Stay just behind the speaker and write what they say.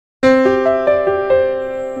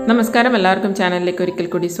നമസ്കാരം എല്ലാവർക്കും ചാനലിലേക്ക് ഒരിക്കൽ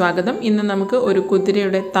കൂടി സ്വാഗതം. ഇന്ന് നമുക്ക് ഒരു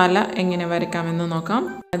കുതിരയുടെ തല എങ്ങനെ വരയ്ക്കാമെന്ന് നോക്കാം.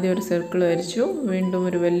 ആദ്യം ഒരു സർക്കിൾ വരച്ചു, വീണ്ടും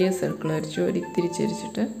ഒരു വലിയ സർക്കിൾ വരച്ചു, ഒരു ഇത്തിരി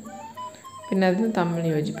ചെരിച്ചിട്ട് പിന്നെ അത് തമ്മിൽ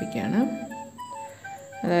യോജിപ്പിക്കുകയാണ്.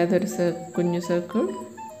 അതായത് ഒരു കുഞ്ഞു സർക്കിൾ,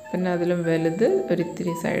 പിന്നെ അതിലും വലുത്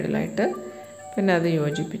ഒരിത്തിരി സൈഡിലായിട്ട്, പിന്നെ അത്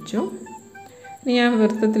യോജിപ്പിച്ചു. ഇനി ഞാൻ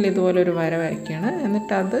വൃത്തത്തിൽ ഇതുപോലെ ഒരു വര വരയ്ക്കുകയാണ്.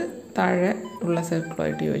 എന്നിട്ട് അത് താഴെ ഉള്ള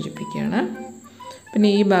സർക്കിളുമായിട്ട് യോജിപ്പിക്കുകയാണ്. പിന്നെ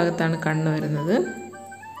ഈ ഭാഗത്താണ് കണ്ണ് വരുന്നത്.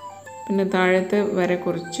 പിന്നെ താഴത്തെ വര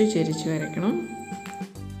കുറച്ച് ചെരിച്ച് വരയ്ക്കണം.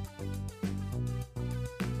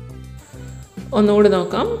 ഒന്നുകൂടി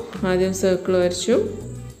നോക്കാം. ആദ്യം സർക്കിൾ വരച്ചു,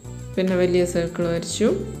 പിന്നെ വലിയ സർക്കിൾ വരച്ചു,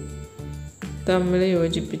 തമ്മിൽ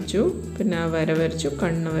യോജിപ്പിച്ചു, പിന്നെ ആ വര വരച്ചു,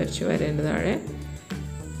 കണ്ണ് വരച്ചു വരേണ്ട താഴെ,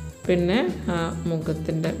 പിന്നെ ആ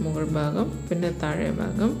മുഖത്തിൻ്റെ മുകൾ ഭാഗം, പിന്നെ താഴെ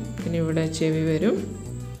ഭാഗം, പിന്നെ ഇവിടെ ചെവി വരും,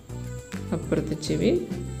 അപ്പുറത്ത് ചെവി,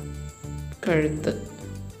 കഴുത്ത്.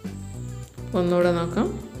 ഒന്നുകൂടെ നോക്കാം.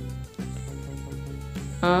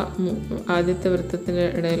 ആ ആദ്യത്തെ വൃത്തത്തിൻ്റെ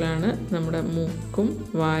ഇടയിലാണ് നമ്മുടെ മൂക്കും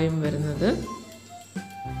വായും വരുന്നത്.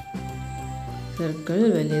 സർക്കിൾ,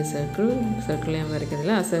 വലിയ സർക്കിൾ ഞാൻ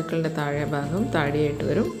വരയ്ക്കുന്നില്ല. ആ സർക്കിളിൻ്റെ താഴെ ഭാഗം താടിയായിട്ട്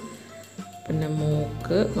വരും. പിന്നെ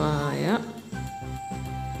മൂക്ക്, വായ,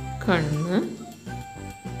 കണ്ണ്,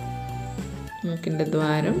 മൂക്കിൻ്റെ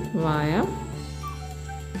ദ്വാരം, വായ,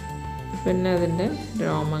 പിന്നെ അതിൻ്റെ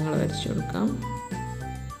രോമങ്ങൾ വരച്ചു കൊടുക്കാം.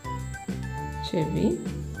 ചെവി,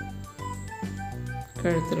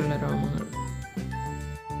 കഴുത്തിലുള്ള രോമങ്ങൾ.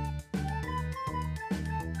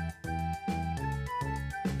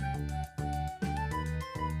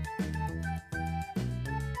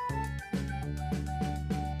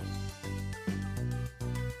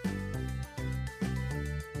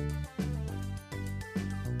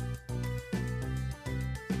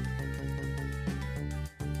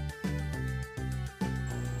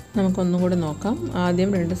 നമുക്കൊന്നുകൂടി നോക്കാം. ആദ്യം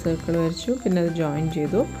 2 സർക്കിൾ വരച്ചു, പിന്നെ അത് ജോയിൻ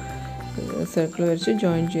ചെയ്തു. സർക്കിൾ വരച്ച്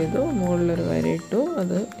ജോയിൻ ചെയ്തു, മുകളിലൊരു വരയിട്ടു,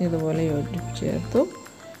 അത് ഇതുപോലെ യോജിപ്പിച്ച് ചേർത്തു.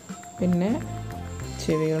 പിന്നെ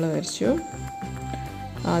ചെവികൾ വരച്ചു.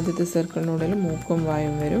 ആദ്യത്തെ സർക്കിളിനുള്ളിൽ മൂക്കും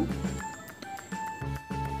വായും വരും.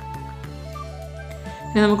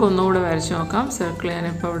 ഇനി നമുക്ക് ഒന്നുകൂടെ വരച്ച് നോക്കാം. സർക്കിൾ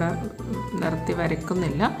ഞാനിപ്പോൾ ഇവിടെ നിർത്തി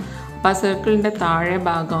വരയ്ക്കുന്നില്ല. അപ്പോൾ ആ സർക്കിളിൻ്റെ താഴെ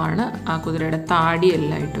ഭാഗമാണ് ആ കുതിരയുടെ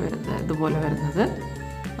താടിയെല്ലാമായിട്ട് വരുന്നത്, ഇതുപോലെ വരുന്നത്.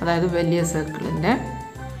 അതായത് വലിയ സർക്കിളിൻ്റെ.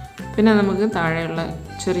 പിന്നെ നമുക്ക് താഴെയുള്ള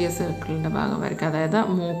ചെറിയ സർക്കിളിൻ്റെ ഭാഗം വരയ്ക്കാം. അതായത്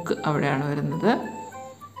മൂക്ക് അവിടെയാണ് വരുന്നത്.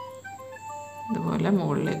 ഇതുപോലെ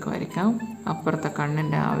മുകളിലേക്ക് വരയ്ക്കാം. അപ്പുറത്തെ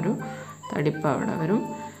കണ്ണിൻ്റെ ആ ഒരു തടിപ്പ് അവിടെ വരും.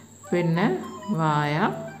 പിന്നെ വായ,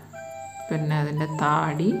 പിന്നെ അതിൻ്റെ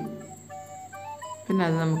താടി, പിന്നെ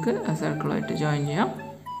അത് നമുക്ക് ആ സർക്കിളുമായിട്ട് ജോയിൻ ചെയ്യാം.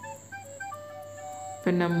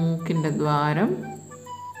 പിന്നെ മൂക്കിൻ്റെ ദ്വാരം,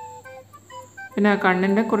 പിന്നെ ആ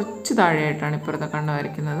കണ്ണിൻ്റെ കുറച്ച് താഴെയായിട്ടാണ് ഇപ്പുറത്തെ കണ്ണ്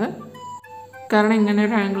വരയ്ക്കുന്നത്. കാരണം ഇങ്ങനെ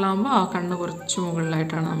ഒരു ആംഗിളാകുമ്പോൾ ആ കണ്ണ് കുറച്ച്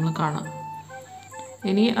മുകളിലായിട്ടാണ് നമ്മൾ കാണുക.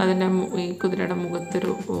 ഇനി അതിൻ്റെ ഈ കുതിരയുടെ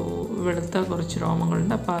മുഖത്തൊരു വെളുത്ത കുറച്ച്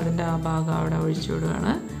രോമങ്ങളുണ്ട്. അപ്പോൾ അതിൻ്റെ ആ ഭാഗം അവിടെ ഒഴിച്ചു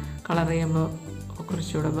വിടുകയാണ്. കളർ ചെയ്യുമ്പോൾ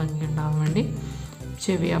കുറച്ചുകൂടെ ഭംഗി ഉണ്ടാകാൻ വേണ്ടി.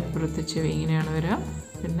 ചെവി, അപ്പുറത്തെ ചെവി ഇങ്ങനെയാണ് വരിക.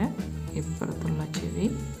 പിന്നെ ഇപ്പുറത്തുള്ള ചെവി.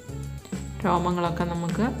 രോമങ്ങളൊക്കെ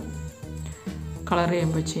നമുക്ക് കളർ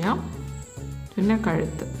ചെയ്യുമ്പോൾ ചെയ്യാം. പിന്നെ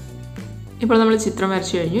കഴുത്ത്. ഇപ്പോൾ നമ്മൾ ചിത്രം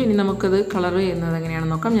വരച്ചു കഴിഞ്ഞു. ഇനി നമുക്കത് കളർ ചെയ്യുന്നത്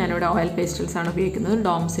എങ്ങനെയാണെന്ന് നോക്കാം. ഞാനിവിടെ ഓയിൽ പേസ്റ്റൽസ് ആണ് ഉപയോഗിക്കുന്നത്.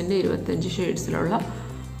 ഡോംസിൻ്റെ 25 ഷെയ്ഡ്സിലുള്ള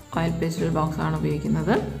ഓയിൽ പേസ്റ്റൽ ബോക്സാണ്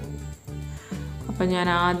ഉപയോഗിക്കുന്നത്. അപ്പം ഞാൻ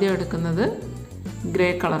ആദ്യം എടുക്കുന്നത്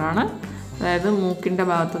ഗ്രേ കളറാണ്. അതായത് മൂക്കിൻ്റെ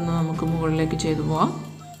ഭാഗത്തുനിന്ന് നമുക്ക് മുകളിലേക്ക് ചെയ്തു പോവാം.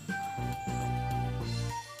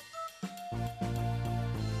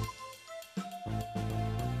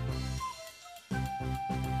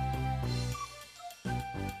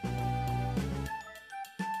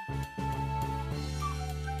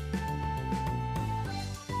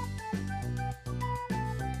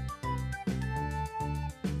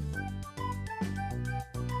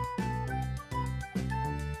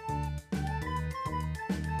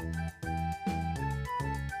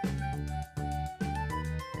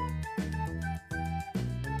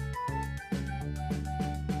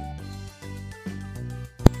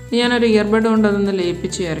 ഞാനൊരു ഇയർബഡ് കൊണ്ട് അതൊന്ന്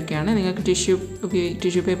ലയിപ്പിച്ച് ചേർക്കുകയാണ്. നിങ്ങൾക്ക്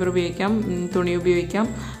ടിഷ്യൂ പേപ്പർ ഉപയോഗിക്കാം, തുണി ഉപയോഗിക്കാം,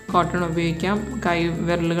 കോട്ടൺ ഉപയോഗിക്കാം, കൈ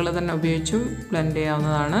വിരലുകൾ തന്നെ ഉപയോഗിച്ചും ബ്ലെൻഡ്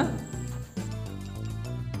ചെയ്യാവുന്നതാണ്.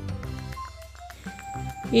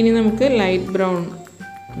 ഇനി നമുക്ക് ലൈറ്റ് ബ്രൗൺ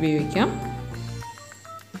ഉപയോഗിക്കാം.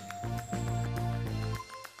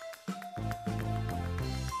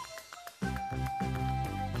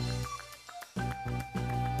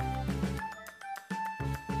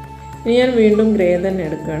 ഇനി ഞാൻ വീണ്ടും ഗ്രേ തന്നെ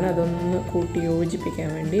എടുക്കുകയാണ്. അതൊന്ന് കൂട്ടി യോജിപ്പിക്കാൻ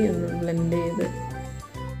വേണ്ടി ഒന്ന് ബ്ലെൻഡ് ചെയ്ത്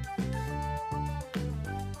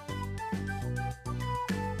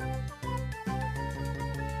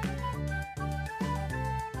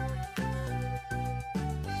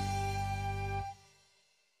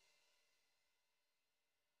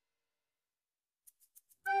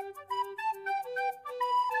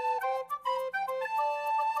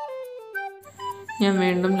ഞാൻ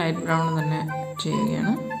വീണ്ടും ലൈറ്റ് ബ്രൗൺ തന്നെ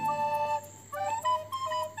ചെയ്യുകയാണ്.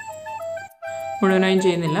 മുഴുവനായും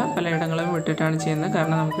ചെയ്യുന്നില്ല, പലയിടങ്ങളും വിട്ടിട്ടാണ് ചെയ്യുന്നത്.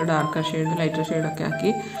 കാരണം നമുക്ക് ഡാർക്കർ ഷെയ്ഡ് ലൈറ്റർ ഷെയ്ഡൊക്കെ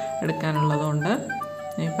ആക്കി എടുക്കാനുള്ളതുകൊണ്ട്.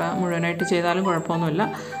 ഇപ്പം മുഴുവനായിട്ട് ചെയ്താലും കുഴപ്പമൊന്നുമില്ല.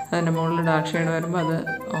 അതിൻ്റെ മുകളിൽ ഡാർക്ക് ഷെയ്ഡ് വരുമ്പോൾ അത്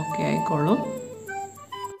ഓക്കെ ആയിക്കോളും.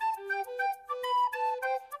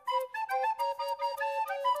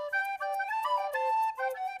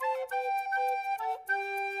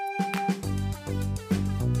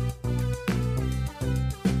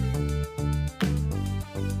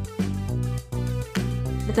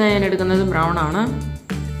 അടുത്ത ഞാൻ എടുക്കുന്നത് ബ്രൗൺ ആണ്.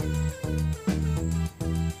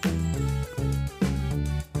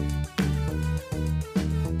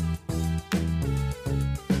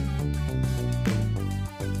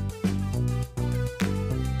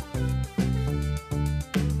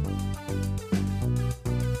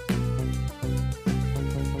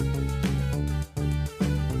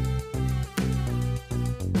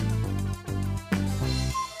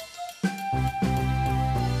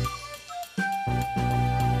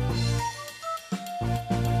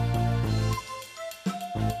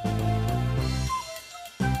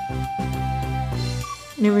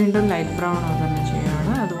 ഇനി വീണ്ടും ലൈറ്റ് ബ്രൗൺ തന്നെ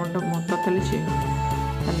ചെയ്യുകയാണ്. അതുകൊണ്ട് മൊത്തത്തിൽ ചെയ്യും,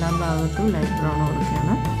 എല്ലാ ഭാഗത്തും ലൈറ്റ് ബ്രൗൺ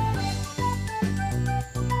കൊടുക്കുകയാണ്.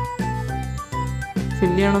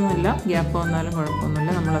 ഫില്ല് ചെയ്യണമെന്നില്ല, ഗ്യാപ്പ് വന്നാലും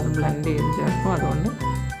കുഴപ്പമൊന്നുമില്ല. നമ്മളത് ബ്ലെൻഡ് ചെയ്ത് ചേർക്കും, അതുകൊണ്ട്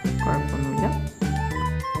കുഴപ്പമൊന്നുമില്ല.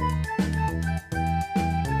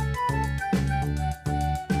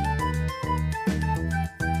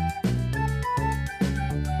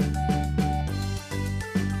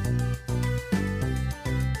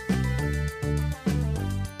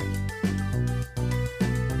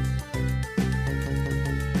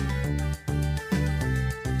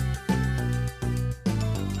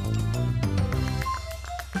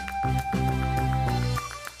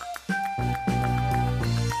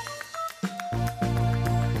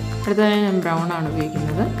 അടുത്തതായി ഞാൻ ബ്രൗൺ ആണ്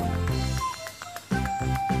ഉപയോഗിക്കുന്നത്.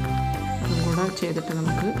 അതും കൂടെ ചെയ്തിട്ട്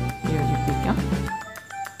നമുക്ക് യോജിപ്പിക്കാം.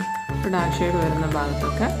 ഡാർക്ക് ഷെയ്ഡ് വരുന്ന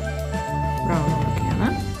ഭാഗത്തൊക്കെ ബ്രൗൺ കൊടുക്കുകയാണ്.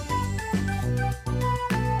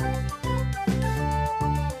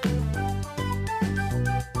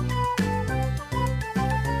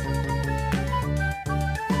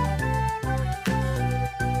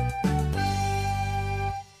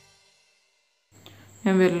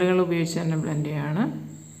 ഞാൻ വിരലുകൾ ഉപയോഗിച്ച് തന്നെ ബ്ലെൻഡ് ചെയ്യുകയാണ്.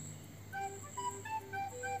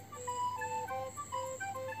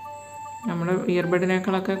 നമ്മുടെ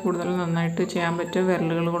ഇയർബഡിനേക്കാളൊക്കെ കൂടുതൽ നന്നായിട്ട് ചെയ്യാൻ പറ്റുക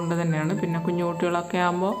വിരലുകൾ കൊണ്ട് തന്നെയാണ്. പിന്നെ കുഞ്ഞു കുട്ടികളൊക്കെ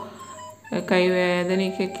ആകുമ്പോൾ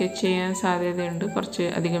കൈവേദനയ്ക്കൊക്കെ ചെയ്യാൻ സാധ്യതയുണ്ട് കുറച്ച്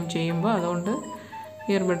അധികം ചെയ്യുമ്പോൾ. അതുകൊണ്ട്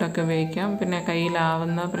ഇയർബഡൊക്കെ ഉപയോഗിക്കാം. പിന്നെ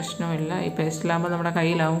കയ്യിലാവുന്ന പ്രശ്നമില്ല. ഈ പേസ്റ്റിലാകുമ്പോൾ നമ്മുടെ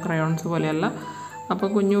കയ്യിലാവും, ക്രയോൺസ് പോലെയല്ല. അപ്പോൾ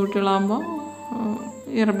കുഞ്ഞു കുട്ടികളാകുമ്പോൾ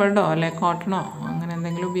ഇയർബഡോ അല്ലെങ്കിൽ കോട്ടണോ അങ്ങനെ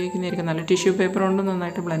എന്തെങ്കിലും ഉപയോഗിക്കുന്നതായിരിക്കും നല്ല. ടിഷ്യൂ പേപ്പർ കൊണ്ട്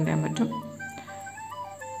നന്നായിട്ട് ബ്ലെൻഡ് ചെയ്യാൻ പറ്റും.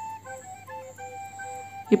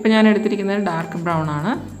 ഇപ്പം ഞാൻ എടുത്തിരിക്കുന്നത് ഡാർക്ക് ബ്രൗൺ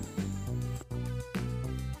ആണ്.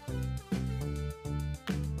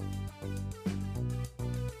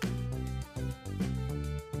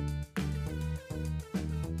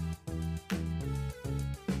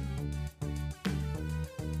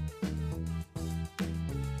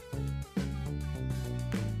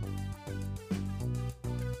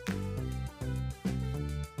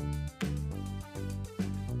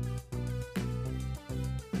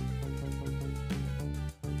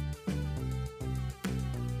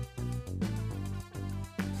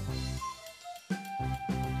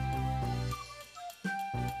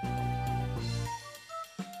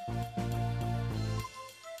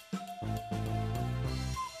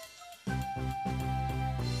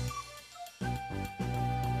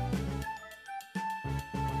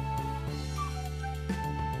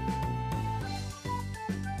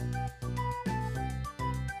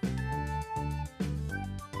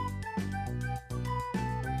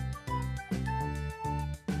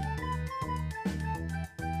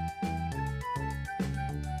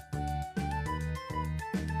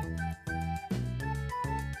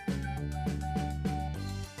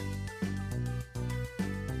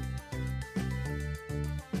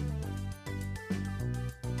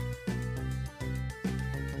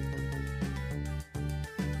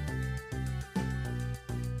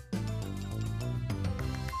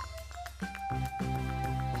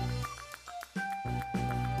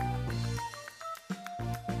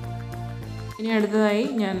 ഇനി അടുത്തതായി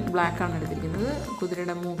ഞാൻ ബ്ലാക്കാണ് എടുത്തിരിക്കുന്നത്.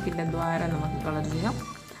 കുതിരയുടെ മൂക്കിൻ്റെ ദ്വാരം നമുക്ക് കളർ ചെയ്യാം.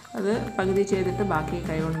 അത് പകുതി ചെയ്തിട്ട് ബാക്കി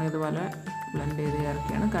കൈകൊണ്ട് ഇതുപോലെ ബ്ലെൻഡ് ചെയ്ത്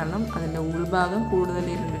ചേർക്കുകയാണ്. കാരണം അതിൻ്റെ ഉൾഭാഗം കൂടുതൽ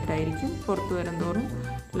ഇരുണ്ടിട്ടായിരിക്കും, പുറത്ത് വരും തോറും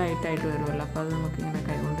ലൈറ്റായിട്ട് വരുമല്ലോ. അപ്പോൾ അത് നമുക്കിങ്ങനെ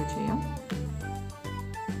കൈകൊണ്ട് ചെയ്യാം.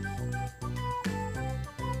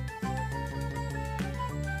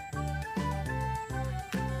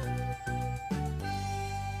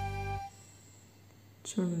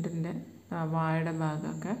 കഴുത്തിൻ്റെ വായുടെ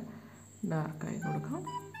ഭാഗമൊക്കെ ഡാർക്കായി കൊടുക്കാം.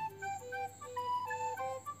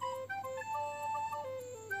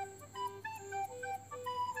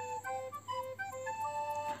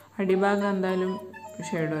 അടിഭാഗം എന്തായാലും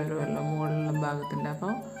ഷെയ്ഡ് വരുമല്ലോ മുകളിലുള്ള ഭാഗത്തിൻ്റെ,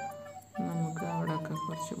 അപ്പോൾ നമുക്ക് അവിടെയൊക്കെ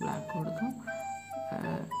കുറച്ച് ബ്ലാക്ക് കൊടുക്കാം.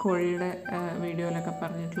 കോഴിയുടെ വീഡിയോയിലൊക്കെ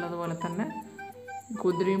പറഞ്ഞിട്ടുള്ളത് പോലെ തന്നെ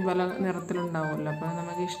കുതിരയും പല നിറത്തിലുണ്ടാവുമല്ലോ, അപ്പോൾ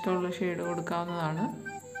നമുക്ക് ഇഷ്ടമുള്ള ഷെയ്ഡ് കൊടുക്കാവുന്നതാണ്.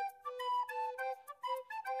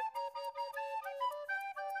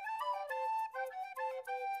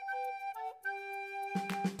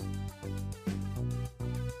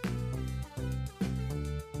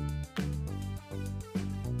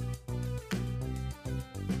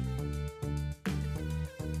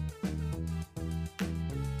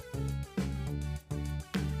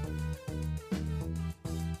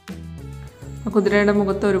 കുതിരയുടെ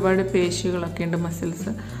മുഖത്ത് ഒരുപാട് പേശികളൊക്കെ ഉണ്ട്,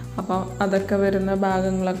 മസിൽസ്. അപ്പോൾ അതൊക്കെ വരുന്ന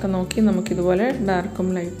ഭാഗങ്ങളൊക്കെ നോക്കി നമുക്കിതുപോലെ ഡാർക്കും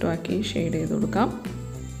ലൈറ്റും ആക്കി ഷെയ്ഡ് ചെയ്ത് കൊടുക്കാം.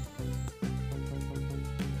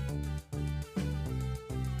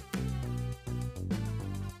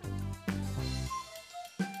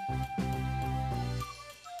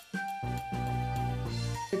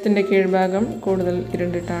 കഴുത്തിൻ്റെ കീഴ്ഭാഗം കൂടുതൽ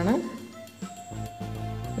ഇരുണ്ടിട്ടാണ്,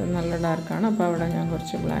 നല്ല ഡാർക്കാണ്. അപ്പോൾ അവിടെ ഞാൻ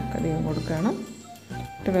കുറച്ച് ബ്ലാക്ക് അധികം കൊടുക്കുകയാണ്.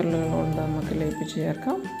 വിരലുകൾ കൊണ്ട് നമുക്ക് ലയിപ്പിച്ച്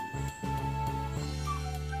ചേർക്കാം.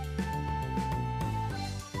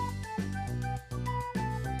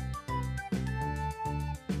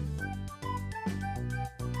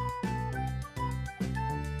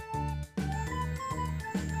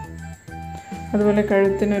 അതുപോലെ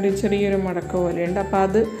കഴുത്തിനൊരു ചെറിയൊരു മടക്ക പോലെയുണ്ട്, അപ്പോൾ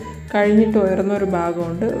അത് കഴിഞ്ഞിട്ട് ഉയർന്നൊരു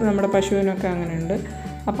ഭാഗമുണ്ട്. നമ്മുടെ പശുവിനൊക്കെ അങ്ങനെയുണ്ട്.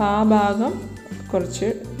 അപ്പോൾ ആ ഭാഗം കുറച്ച്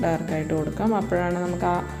ഡാർക്കായിട്ട് കൊടുക്കാം. അപ്പോഴാണ് നമുക്ക്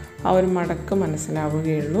ആ ഒരു മടക്ക്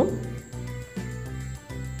മനസ്സിലാവുകയുള്ളൂ.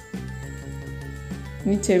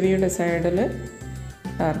 ഇനി ചെവിയുടെ സൈഡിൽ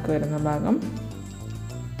ഡാർക്ക് വരുന്ന ഭാഗം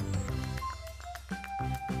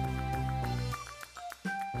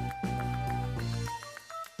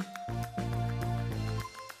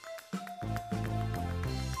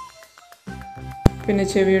പിന്നെ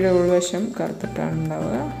ചെവിയുടെ ഉൾവശം കറുത്തിട്ടാണ്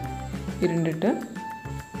ഉണ്ടാവുക, ഇരുണ്ടിട്ട്.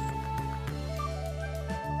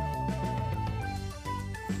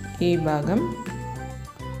 ഈ ഭാഗം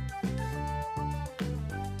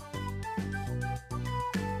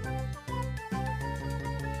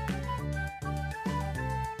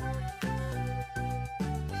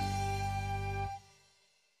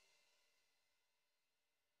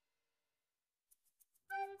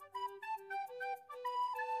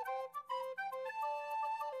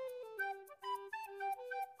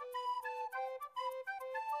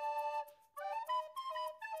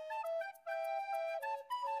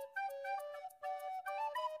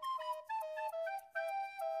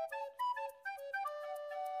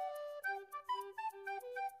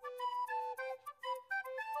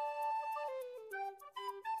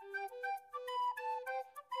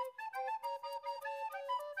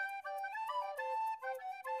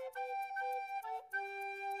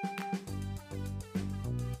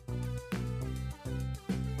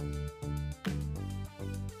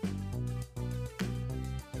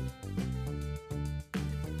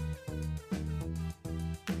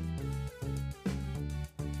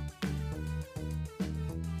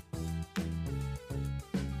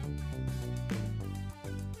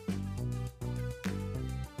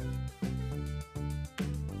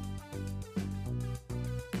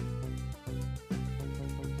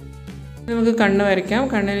നമുക്ക് കണ്ണ് വരയ്ക്കാം.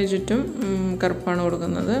 കണ്ണിന് ചുറ്റും കറുപ്പാണ്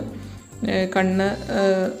കൊടുക്കുന്നത്. കണ്ണ്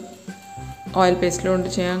ഓയിൽ പേസ്റ്റിൽ കൊണ്ട്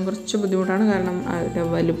ചെയ്യാൻ കുറച്ച് ബുദ്ധിമുട്ടാണ്, കാരണം അതിൻ്റെ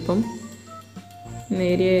വലുപ്പം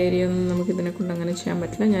നേരിയ ഏരിയ ഒന്നും നമുക്കിതിനെ കൊണ്ട് അങ്ങനെ ചെയ്യാൻ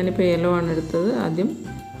പറ്റില്ല. ഞാനിപ്പോൾ യെല്ലോ ആണ് എടുത്തത് ആദ്യം,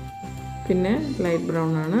 പിന്നെ ലൈറ്റ്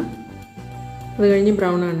ബ്രൗൺ ആണ്, അത് കഴിഞ്ഞ്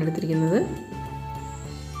ബ്രൗൺ ആണ് എടുത്തിരിക്കുന്നത്.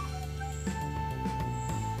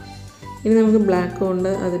 ഇനി നമുക്ക് ബ്ലാക്ക്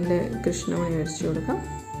കൊണ്ട് അതിൻ്റെ കൃഷ്ണമണി വരച്ച് കൊടുക്കാം.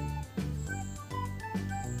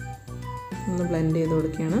 ഒന്ന് ബ്ലെൻഡ് ചെയ്ത്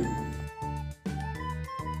കൊടുക്കുകയാണ്.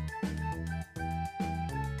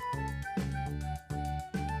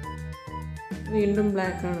 വീണ്ടും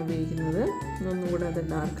ബ്ലാക്കാണ് ഉപയോഗിക്കുന്നത്, ഒന്നുകൂടെ അത്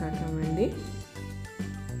ഡാർക്കാക്കാൻ വേണ്ടി.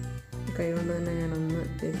 കൈകൊണ്ട് തന്നെ ഞാനൊന്ന്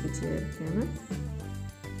തേപ്പിച്ച് ചേർക്കുകയാണ്.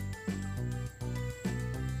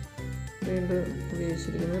 വീണ്ടും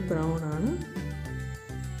ഉപയോഗിച്ചിരിക്കുന്നത് ബ്രൗൺ ആണ്.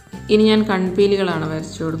 ഇനി ഞാൻ കൺപീലികളാണ്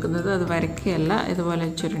വരച്ചു കൊടുക്കുന്നത്. അത് വരയ്ക്കുകയല്ല, ഇതുപോലെ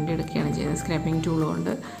ചുരുണ്ടി എടുക്കുകയാണ് ചെയ്യുന്നത്. സ്ക്രാപ്പിംഗ് ടൂൾ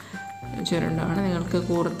കൊണ്ട് ചുരുണ്ടാണ്. നിങ്ങൾക്ക്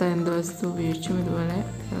കൂർത്ത എന്ത് വസ്തു ഉപയോഗിച്ചും ഇതുപോലെ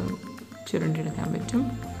ചുരുണ്ടിയെടുക്കാൻ പറ്റും.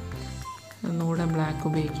 ഒന്നുകൂടെ ബ്ലാക്ക്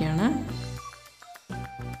ഉപയോഗിക്കുകയാണ്.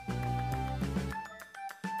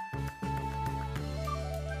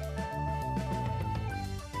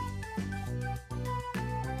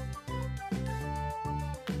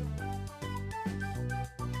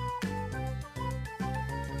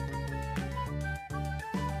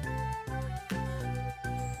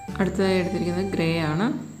 അടുത്തതായി എടുത്തിരിക്കുന്നത് ഗ്രേ ആണ്.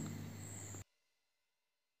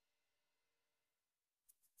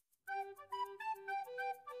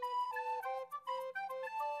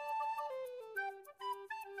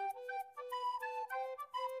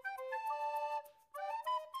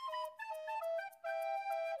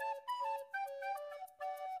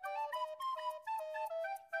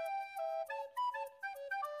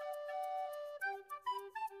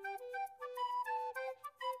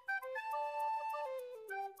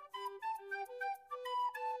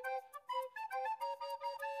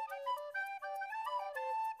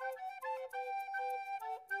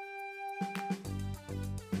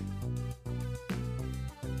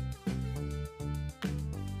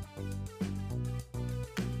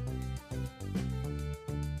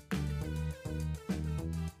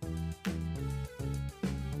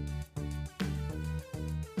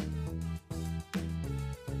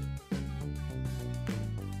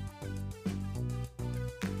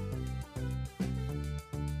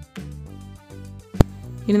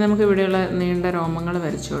 ഇനി നമുക്ക് ഇവിടെയുള്ള നീണ്ട രോമങ്ങൾ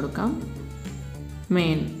വരച്ചു കൊടുക്കാം.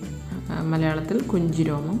 മെയിൻ മലയാളത്തിൽ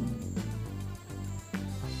കുഞ്ചിരോമം.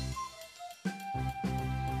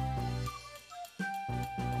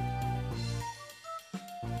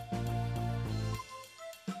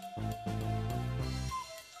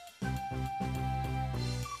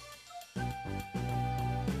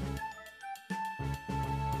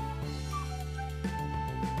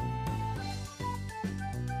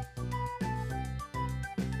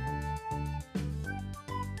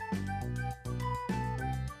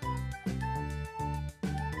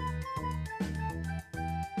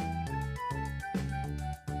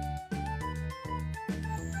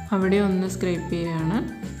 അവിടെ ഒന്ന് സ്ക്രൈപ്പ് ചെയ്യുകയാണ്.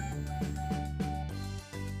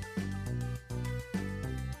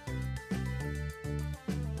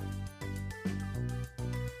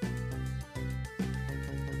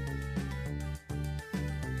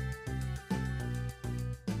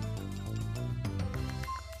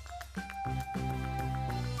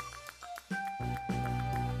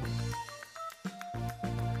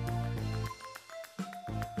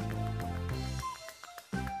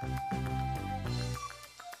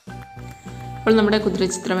 അപ്പോൾ നമ്മുടെ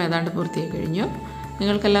കുതിരച്ചിത്രം ഏതാണ്ട് പൂർത്തിയായി കഴിഞ്ഞു.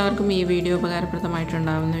 നിങ്ങൾക്കെല്ലാവർക്കും ഈ വീഡിയോ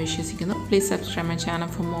ഉപകാരപ്രദമായിട്ടുണ്ടാവുമെന്ന് വിശ്വസിക്കുന്നു. Please subscribe my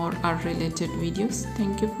channel for more art related videos.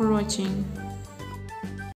 Thank you for watching.